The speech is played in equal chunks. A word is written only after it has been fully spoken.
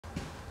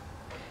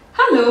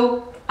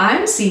Hello,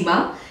 I'm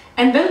Seema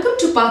and welcome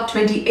to part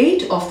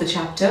 28 of the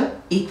chapter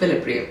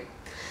Equilibrium.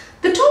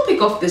 The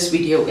topic of this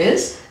video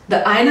is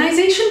the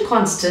ionization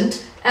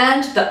constant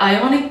and the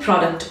ionic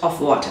product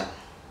of water.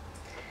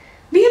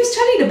 We have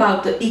studied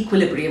about the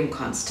equilibrium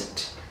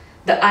constant.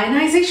 The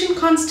ionization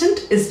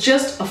constant is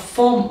just a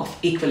form of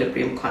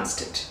equilibrium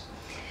constant.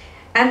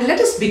 And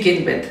let us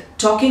begin with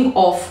talking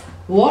of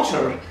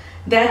water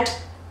that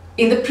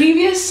in the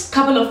previous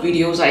couple of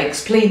videos I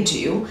explained to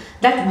you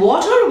that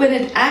water when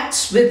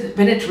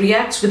it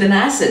reacts with an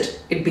acid,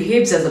 it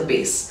behaves as a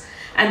base.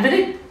 And when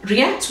it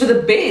reacts with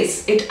a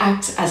base, it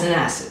acts as an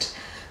acid.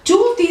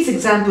 Two of these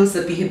examples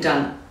that we have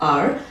done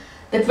are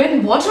that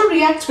when water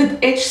reacts with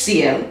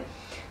HCl,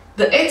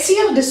 the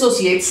HCl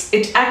dissociates,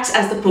 it acts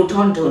as the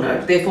proton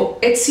donor, therefore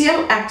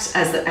HCl acts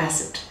as the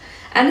acid.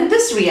 And in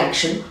this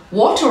reaction,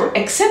 water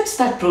accepts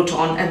that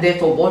proton and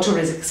therefore water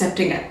is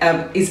acting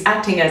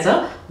as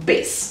a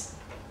base.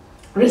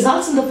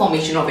 Results in the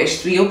formation of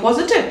H3O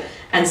positive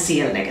and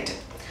Cl negative.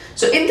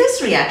 So in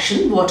this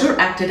reaction, water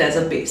acted as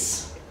a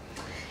base.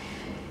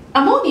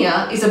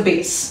 Ammonia is a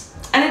base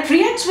and it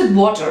reacts with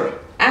water,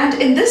 and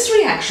in this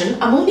reaction,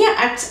 ammonia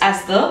acts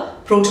as the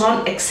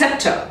proton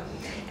acceptor.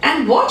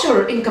 And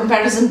water in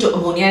comparison to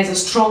ammonia is a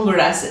stronger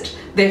acid.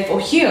 Therefore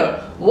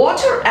here,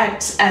 water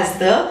acts as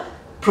the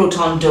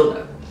proton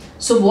donor.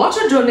 So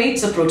water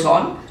donates a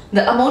proton,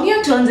 the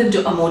ammonia turns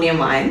into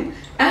ammonium ion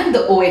and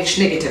the OH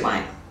negative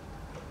ion.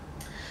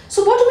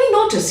 So what do we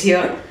notice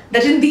here?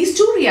 That in these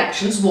two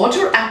reactions,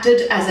 water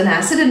acted as an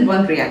acid in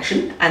one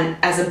reaction and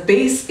as a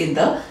base in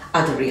the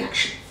other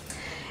reaction.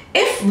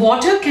 If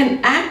water can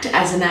act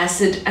as an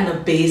acid and a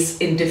base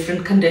in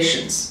different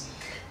conditions,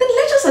 then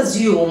let us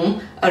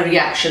assume a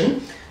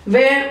reaction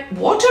where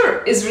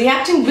water is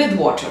reacting with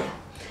water.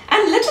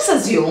 And let us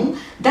assume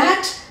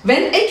that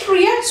when it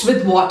reacts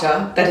with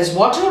water, that is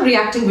water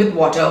reacting with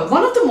water,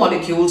 one of the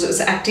molecules is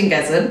acting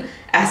as an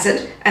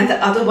acid and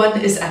the other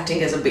one is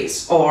acting as a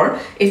base. Or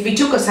if we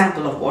took a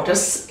sample of water,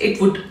 it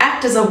would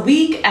act as a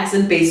weak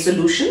acid-base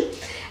solution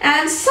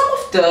and some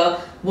of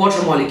the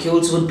water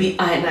molecules would be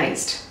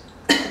ionized.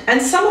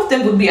 And some of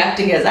them would be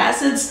acting as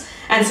acids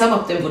and some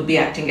of them would be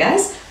acting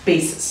as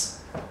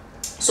bases.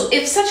 So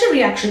if such a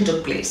reaction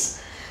took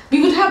place,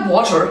 we would have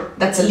water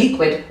that's a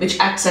liquid which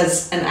acts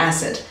as an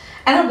acid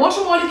and a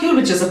water molecule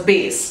which is a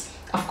base,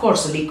 of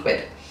course a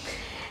liquid.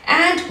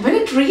 And when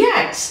it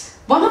reacts,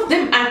 one of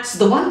them acts,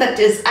 the one that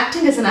is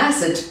acting as an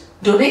acid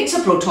donates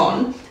a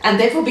proton and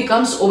therefore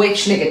becomes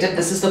OH negative,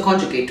 this is the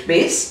conjugate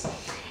base.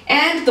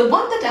 And the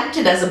one that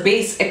acted as a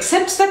base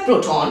accepts that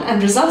proton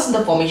and results in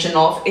the formation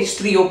of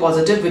H3O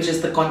positive, which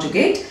is the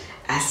conjugate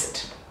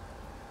acid.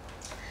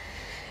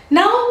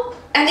 Now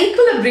an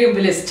equilibrium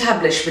will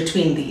establish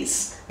between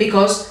these,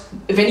 because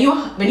when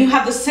you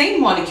have the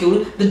same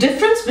molecule, the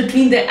difference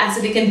between their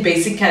acidic and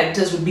basic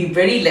characters would be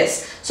very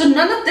less. So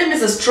none of them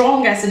is a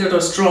strong acid or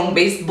a strong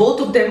base.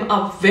 Both of them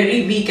are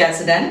very weak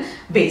acid and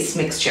base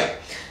mixture.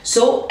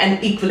 So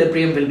an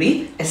equilibrium will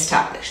be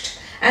established.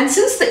 And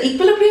since the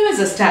equilibrium is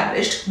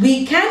established,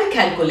 we can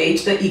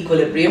calculate the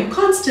equilibrium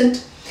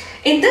constant.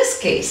 In this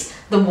case,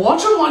 the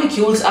water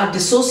molecules are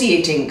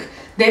dissociating.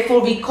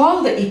 Therefore, we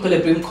call the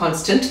equilibrium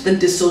constant the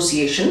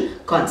dissociation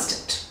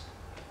constant.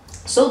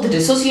 So the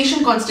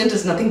dissociation constant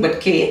is nothing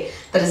but K,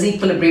 that is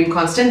equilibrium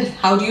constant.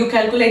 How do you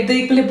calculate the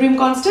equilibrium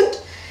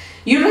constant?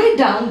 You write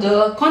down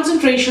the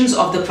concentrations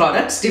of the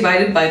products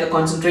divided by the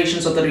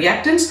concentrations of the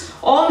reactants,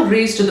 all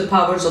raised to the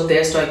powers of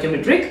their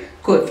stoichiometric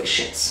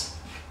coefficients.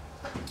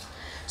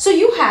 So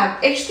you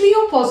have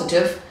H3O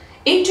positive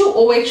into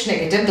OH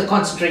negative, the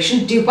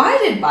concentration,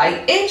 divided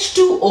by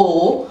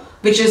H2O,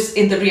 which is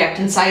in the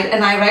reactant side,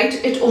 and I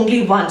write it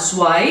only once.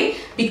 Why?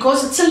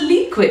 Because it's a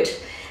liquid.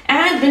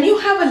 And when you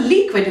have a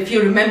liquid, if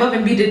you remember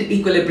when we did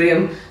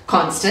equilibrium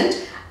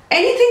constant,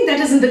 anything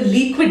that is in the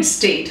liquid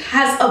state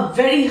has a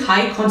very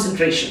high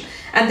concentration.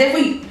 And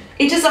therefore,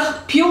 it is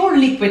a pure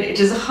liquid. It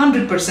is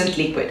 100%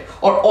 liquid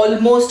or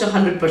almost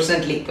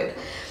 100% liquid.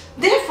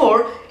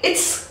 Therefore,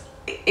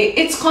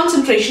 its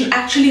concentration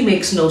actually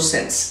makes no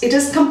sense. It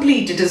is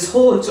complete, it is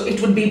whole, so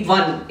it would be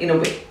one in a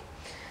way.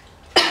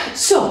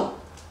 So,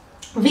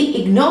 we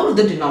ignore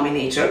the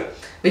denominator,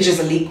 which is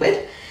a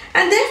liquid,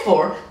 and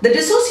therefore the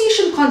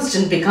dissociation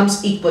constant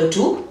becomes equal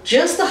to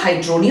just the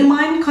hydronium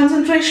ion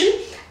concentration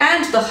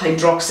and the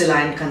hydroxyl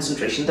ion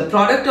concentration, the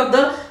product of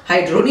the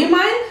hydronium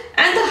ion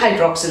and the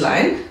hydroxyl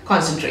ion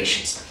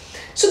concentrations.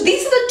 So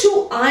these are the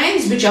two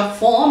ions which are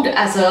formed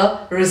as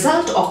a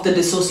result of the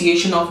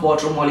dissociation of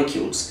water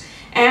molecules.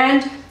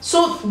 And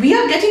so we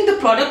are getting the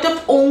product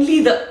of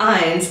only the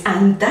ions,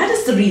 and that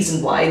is the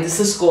reason why this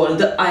is called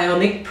the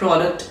ionic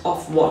product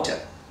of water.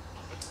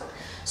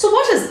 So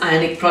what is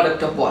ionic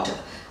product of water?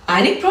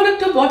 Ionic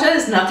product of water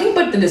is nothing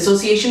but the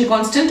dissociation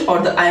constant or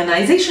the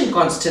ionization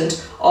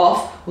constant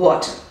of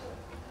water.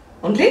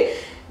 Okay?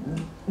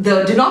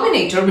 The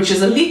denominator, which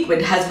is a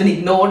liquid, has been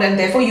ignored, and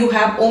therefore you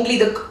have only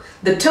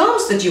the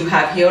terms that you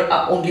have here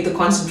are only the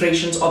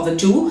concentrations of the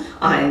two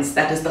ions,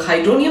 that is the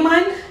hydronium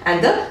ion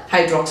and the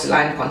hydroxyl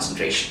ion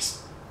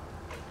concentrations.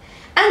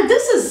 And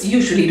this is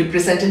usually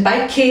represented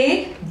by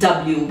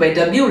Kw, where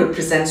W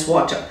represents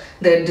water,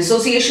 the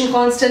dissociation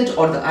constant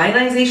or the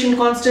ionization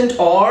constant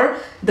or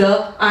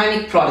the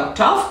ionic product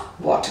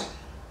of water.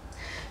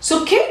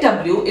 So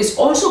Kw is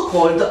also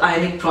called the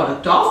ionic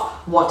product of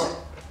water.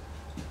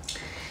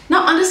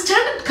 Now, under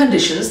standard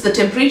conditions, the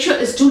temperature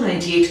is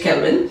 298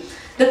 Kelvin.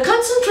 The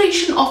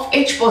concentration of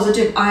H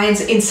positive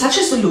ions in such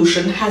a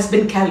solution has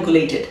been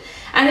calculated,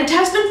 and it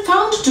has been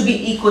found to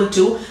be equal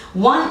to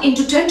 1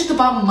 into 10 to the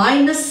power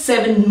minus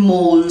 7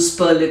 moles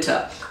per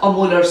liter or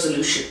molar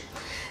solution.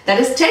 That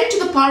is 10 to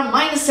the power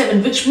minus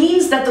 7, which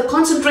means that the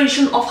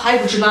concentration of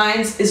hydrogen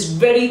ions is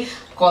very,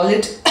 call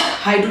it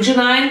hydrogen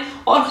ion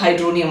or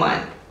hydronium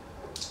ion.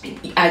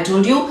 I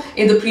told you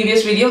in the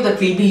previous video that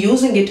we'll be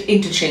using it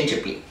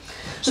interchangeably.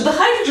 So the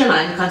hydrogen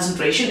ion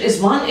concentration is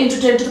 1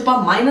 into 10 to the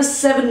power minus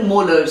 7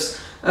 molars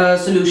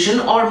solution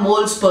or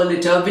moles per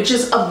liter, which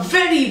is a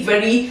very,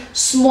 very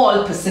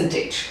small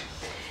percentage.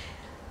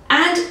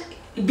 And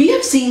we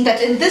have seen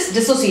that in this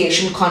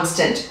dissociation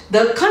constant,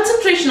 the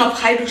concentration of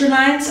hydrogen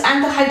ions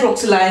and the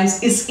hydroxyl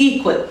ions is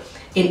equal.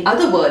 In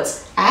other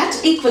words,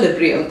 at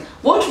equilibrium,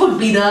 what would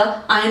be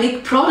the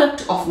ionic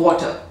product of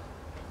water?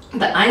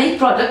 The ionic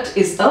product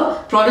is the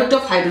product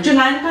of hydrogen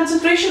ion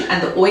concentration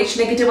and the OH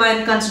negative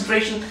ion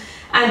concentration,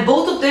 and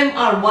both of them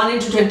are 1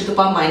 into 10 to the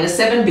power minus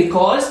 7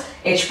 because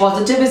H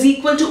positive is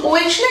equal to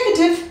OH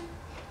negative.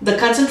 The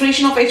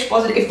concentration of H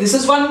positive, if this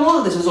is 1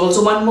 mole, this is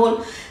also 1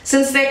 mole.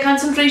 Since their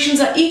concentrations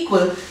are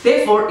equal,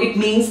 therefore it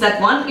means that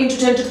 1 into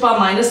 10 to the power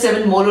minus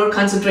 7 molar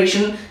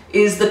concentration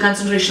is the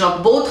concentration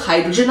of both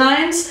hydrogen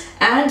ions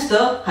and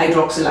the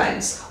hydroxyl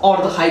ions, or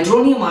the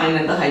hydronium ion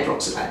and the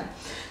hydroxyl ion.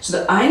 So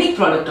the ionic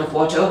product of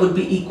water would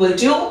be equal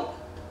to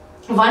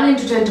 1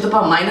 into 10 to the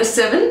power minus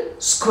 7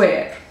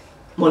 square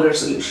molar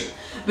solution,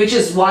 which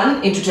is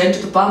 1 into 10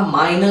 to the power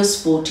minus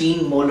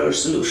 14 molar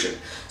solution.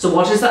 So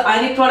what is the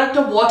ionic product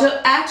of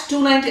water at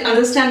 290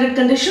 under standard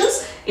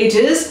conditions? It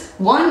is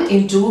 1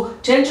 into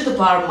 10 to the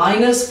power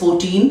minus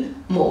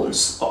 14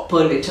 moles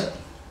per liter.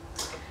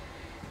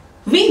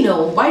 We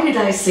know, why did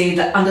I say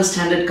that under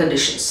standard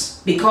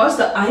conditions? Because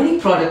the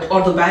ionic product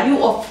or the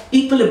value of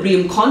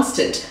equilibrium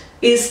constant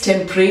is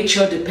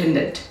temperature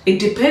dependent. It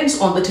depends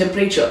on the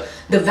temperature.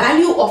 The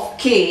value of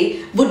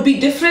K would be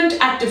different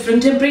at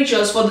different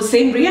temperatures for the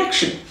same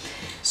reaction.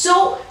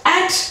 So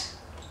at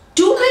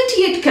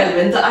 298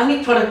 Kelvin, the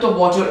ionic product of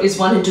water is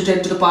 1 into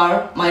 10 to the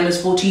power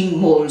minus 14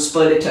 moles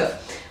per liter.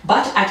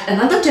 But at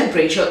another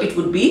temperature, it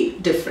would be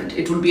different.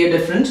 It would be a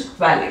different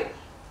value.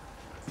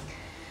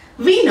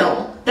 We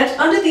know that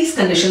under these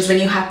conditions, when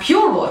you have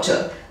pure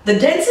water, the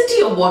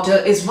density of water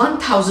is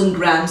 1000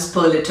 grams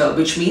per liter,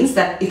 which means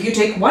that if you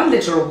take 1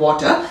 liter of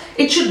water,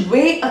 it should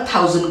weigh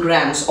 1000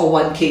 grams or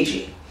 1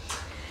 kg.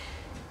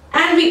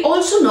 And we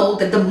also know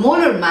that the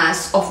molar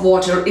mass of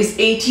water is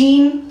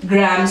 18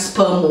 grams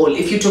per mole.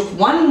 If you took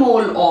 1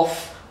 mole of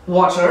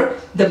water,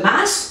 the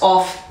mass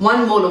of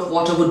 1 mole of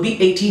water would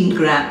be 18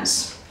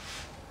 grams.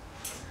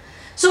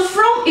 So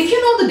if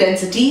you know the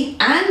density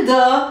and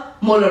the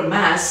molar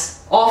mass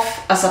of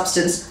a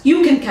substance,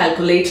 you can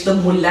calculate the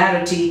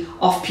molarity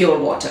of pure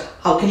water.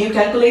 How can you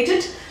calculate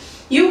it?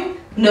 You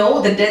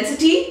know the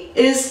density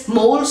is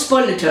moles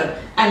per liter.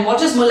 And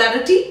what is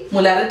molarity?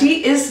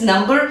 Molarity is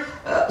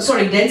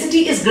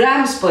density is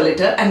grams per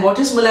liter. And what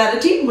is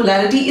molarity?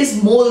 Molarity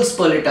is moles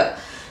per liter.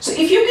 So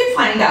if you can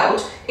find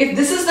out, if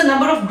this is the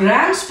number of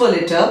grams per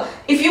liter,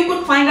 if you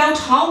could find out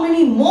how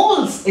many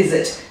moles is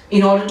it,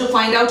 in order to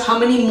find out how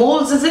many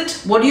moles is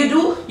it, what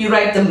do? You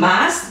write the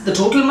mass, the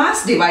total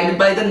mass divided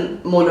by the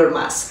molar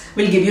mass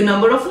will give you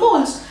number of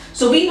moles.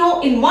 So we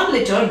know in 1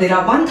 liter there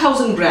are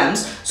 1000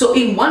 grams. So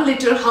in 1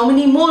 liter how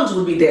many moles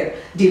would be there?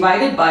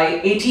 Divided by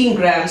 18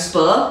 grams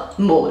per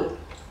mole.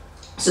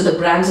 So the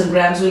grams and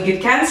grams will get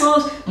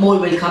cancelled, mole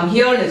will come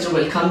here, liter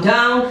will come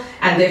down,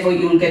 and therefore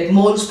you will get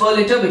moles per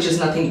liter, which is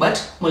nothing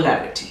but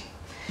molarity.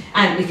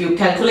 And if you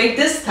calculate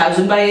this,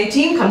 1000 by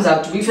 18 comes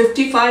out to be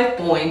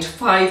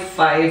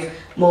 55.55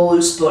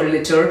 moles per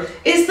liter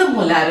is the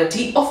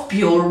molarity of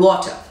pure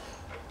water.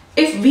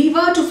 If we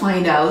were to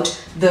find out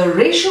the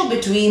ratio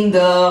between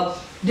the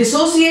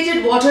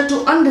dissociated water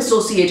to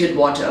undissociated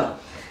water,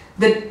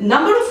 the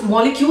number of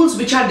molecules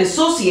which are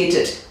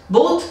dissociated,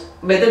 both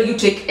whether you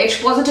take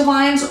H positive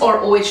ions or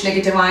OH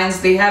negative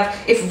ions, they have,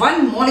 if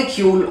 1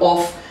 molecule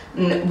of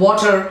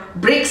water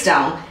breaks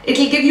down, it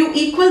will give you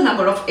equal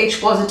number of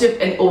H positive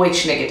and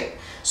OH negative.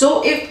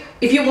 So if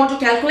you want to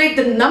calculate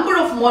the number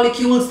of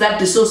molecules that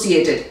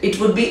dissociated, it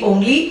would be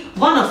only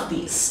one of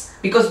these,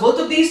 because both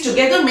of these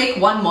together make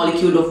 1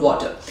 molecule of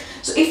water.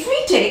 So if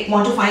we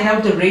want to find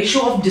out the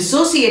ratio of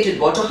dissociated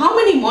water, how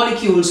many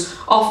molecules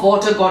of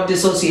water got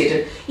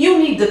dissociated, you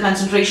need the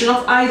concentration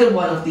of either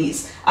one of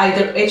these,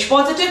 either H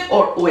positive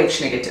or OH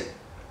negative.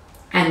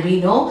 And we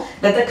know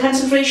that the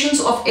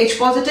concentrations of H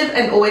positive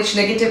and OH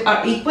negative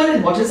are equal,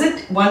 and what is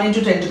it? 1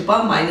 into 10 to the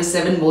power minus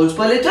 7 moles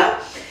per liter.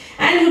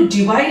 And you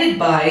divide it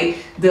by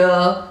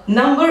the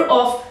number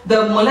of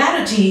the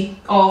molarity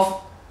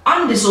of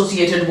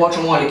undissociated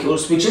water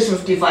molecules, which is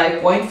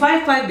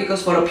 55.55,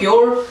 because for a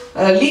pure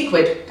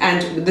liquid,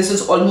 and this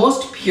is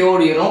almost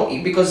pure, you know,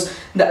 because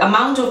the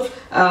amount of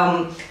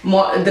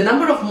the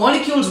number of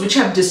molecules which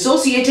have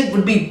dissociated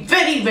would be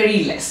very,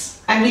 very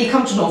less, and we'll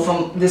come to know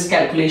from this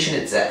calculation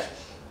itself.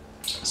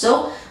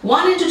 So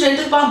 1 into 10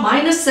 to the power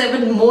minus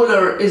 7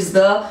 molar is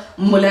the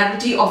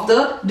molarity of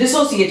the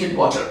dissociated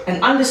water,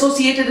 and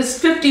undissociated is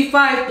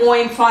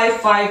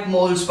 55.55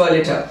 moles per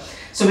liter.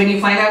 So when you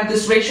find out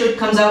this ratio, it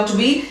comes out to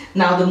be,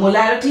 now the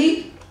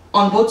molarity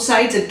on both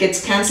sides, it gets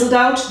cancelled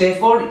out,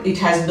 therefore it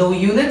has no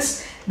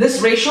units.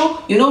 This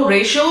ratio, you know,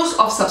 ratios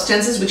of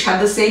substances which have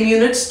the same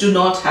units do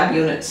not have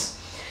units.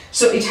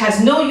 So it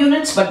has no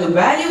units, but the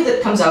value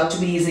that comes out to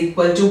be is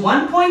equal to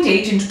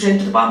 1.8 into 10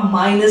 to the power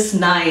minus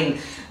 9,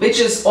 which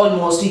is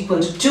almost equal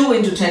to 2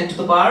 into 10 to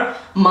the power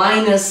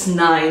minus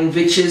 9,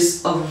 which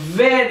is a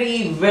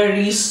very,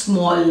 very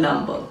small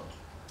number.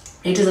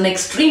 It is an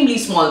extremely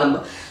small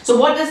number. So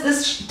what does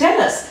this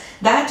tell us?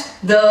 That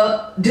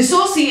the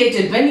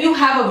dissociated, when you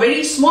have a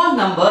very small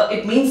number,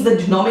 it means the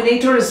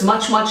denominator is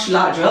much, much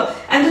larger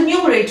and the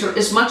numerator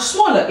is much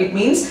smaller. It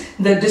means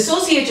the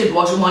dissociated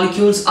water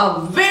molecules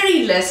are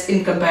very less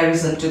in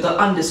comparison to the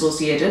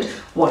undissociated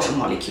water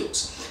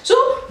molecules. So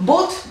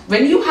both,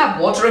 when you have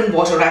water and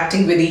water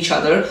acting with each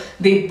other,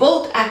 they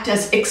both act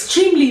as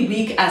extremely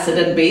weak acid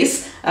and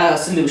base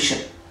solution.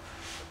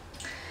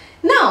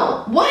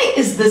 Now, why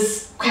is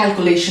this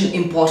calculation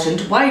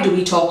important? Why do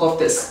we talk of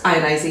this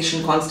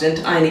ionization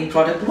constant, ionic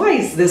product? Why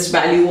is this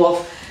value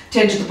of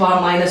 10 to the power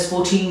minus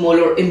 14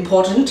 molar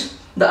important,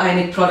 the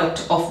ionic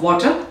product of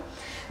water?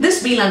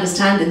 This we'll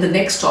understand in the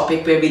next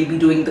topic, where we'll be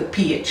doing the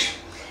pH.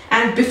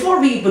 And before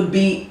we would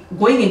be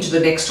going into the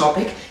next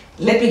topic,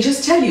 let me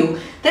just tell you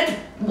that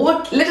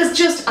let us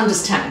just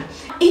understand.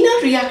 In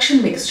a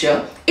reaction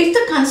mixture, if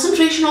the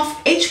concentration of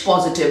H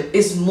positive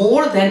is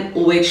more than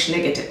OH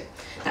negative,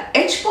 now,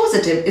 H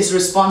positive is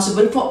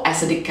responsible for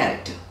acidic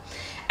character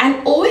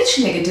and OH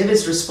negative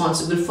is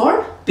responsible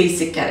for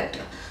basic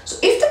character. So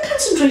if the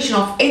concentration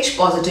of H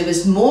positive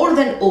is more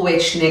than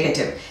OH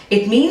negative,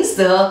 it means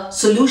the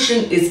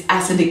solution is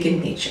acidic in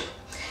nature.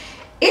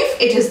 If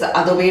it is the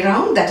other way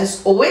around, that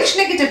is OH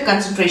negative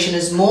concentration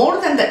is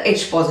more than the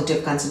H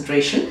positive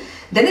concentration,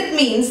 then it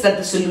means that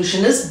the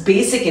solution is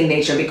basic in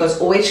nature, because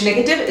OH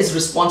negative is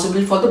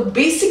responsible for the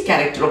basic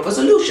character of a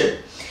solution.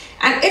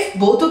 And if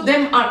both of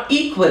them are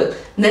equal,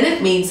 then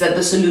it means that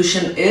the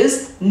solution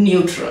is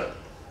neutral.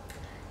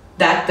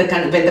 That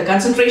when the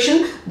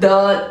concentration,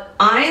 the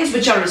ions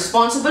which are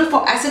responsible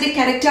for acidic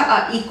character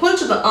are equal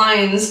to the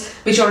ions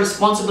which are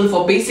responsible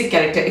for basic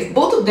character. If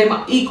both of them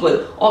are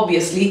equal,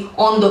 obviously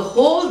on the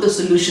whole the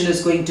solution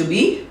is going to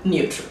be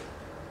neutral.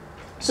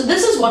 So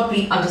this is what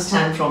we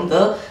understand from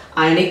the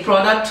ionic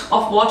product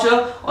of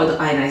water, or the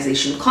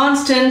ionization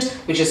constant,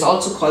 which is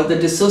also called the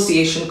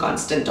dissociation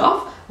constant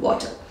of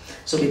water.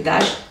 So with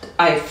that,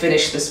 I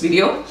finished this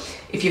video.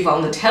 If you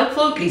found it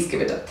helpful, please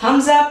give it a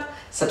thumbs up,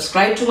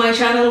 subscribe to my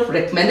channel,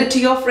 recommend it to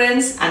your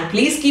friends, and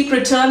please keep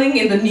returning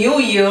in the new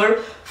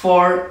year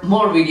for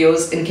more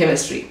videos in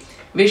chemistry.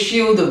 Wish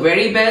you the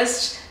very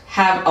best.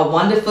 Have a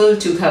wonderful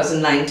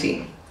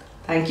 2019.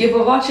 Thank you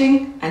for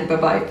watching, and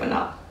bye-bye for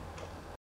now.